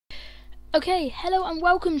Okay, hello and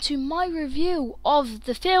welcome to my review of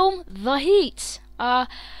the film The Heat. I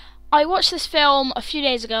watched this film a few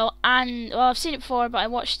days ago, and well, I've seen it before, but I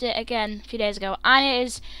watched it again a few days ago, and it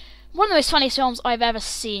is one of the most funniest films I've ever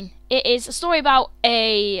seen. It is a story about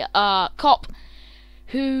a cop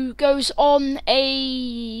who goes on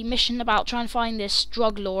a mission about trying to find this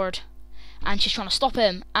drug lord, and she's trying to stop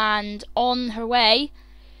him. And on her way,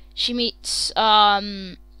 she meets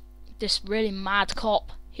this really mad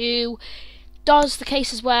cop who does the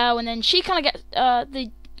case as well, and then she kind of gets the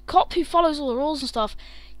cop who follows all the rules and stuff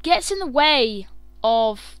gets in the way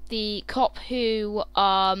of the cop who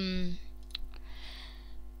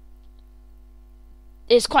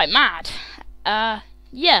is quite mad.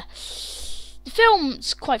 Yeah, the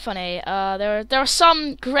film's quite funny. There are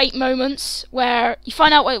some great moments where you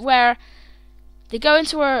find out where they go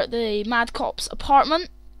into the mad cop's apartment,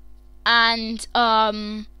 and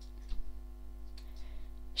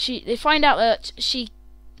they find out that she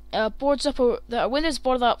boards up that her window's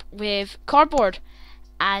boarded up with cardboard,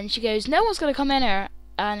 and she goes, "No one's gonna come in here."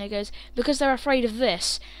 And it goes, "Because they're afraid of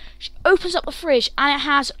this." She opens up the fridge, and it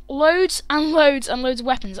has loads and loads and loads of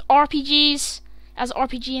weapons. RPGs, has an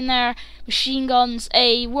RPG in there, machine guns,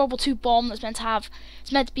 a World War II bomb that's meant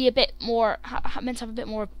to be a bit more, meant to have a bit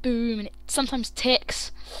more boom, and it sometimes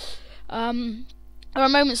ticks. There are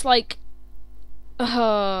moments like,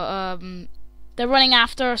 they're running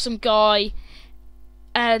after some guy,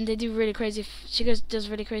 and they do really crazy. Does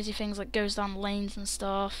really crazy things, like goes down lanes and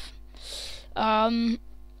stuff. The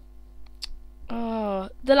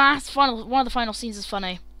one of the final scenes is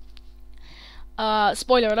funny.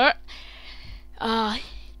 Spoiler alert.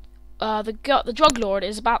 The drug lord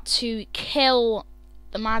is about to kill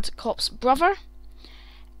the mad cop's brother,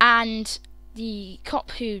 and the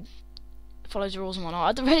cop who follows the rules and whatnot,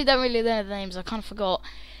 I don't really know the names. I kind of forgot.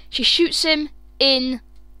 She shoots him in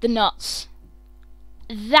the nuts.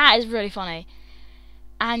 That is really funny.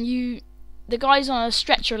 And the guy's on a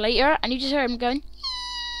stretcher later, and you just hear him going,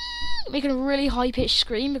 making a really high pitched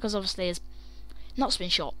scream because obviously his nuts been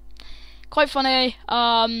shot. Quite funny.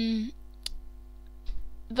 But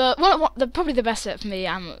probably the best bit for me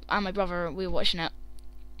and my brother, we were watching it,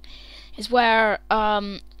 is where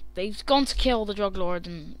they've gone to kill the drug lord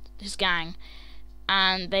and his gang,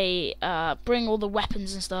 and they bring all the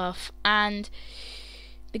weapons and stuff, and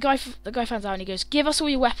the guy finds out, and he goes, "Give us all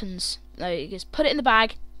your weapons." No, he goes, "Put it in the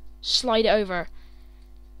bag, slide it over."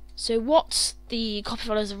 So what the cop who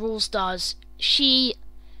follows the rules does, she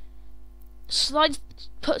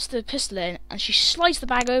puts the pistol in, and she slides the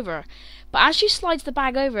bag over. But as she slides the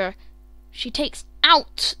bag over, she takes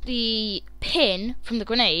out the pin from the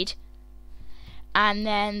grenade, and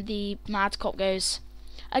then the mad cop goes,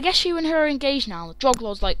 "I guess you and her are engaged now." The drug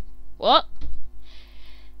lord's like, "What?"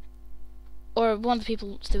 Or one of the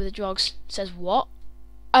people to do with the drugs says, "What?"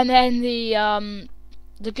 And then the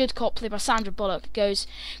good cop, played by Sandra Bullock, goes,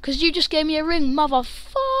 "'Cause you just gave me a ring,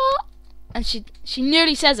 motherfucker." And she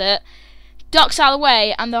nearly says it, ducks out of the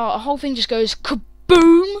way, and the whole thing just goes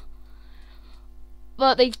kaboom.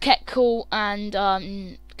 But they kept cool, and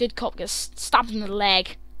good cop gets stabbed in the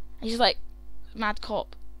leg, and she's like, mad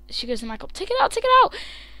cop. She goes to the mad cop, "Take it out, take it out."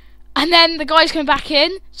 And then the guy's coming back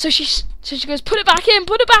in, so she goes, "Put it back in,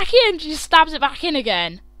 put it back in." She just stabs it back in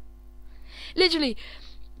again. Literally,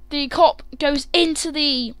 the cop goes into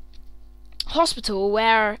the hospital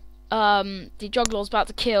where the drug lord's about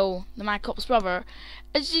to kill the mad cop's brother,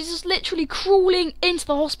 and she's just literally crawling into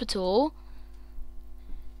the hospital.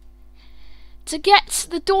 To get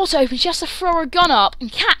the door to open, she has to throw her gun up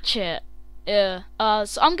and catch it. So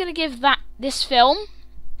I'm gonna give this film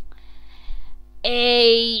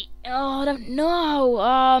I don't know.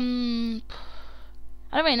 I don't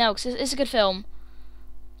really know, because it's a good film.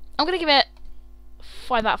 I'm gonna give it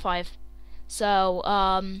 5 out of 5. So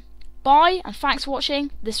bye, and thanks for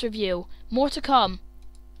watching this review. More to come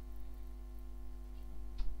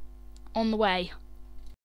on the way.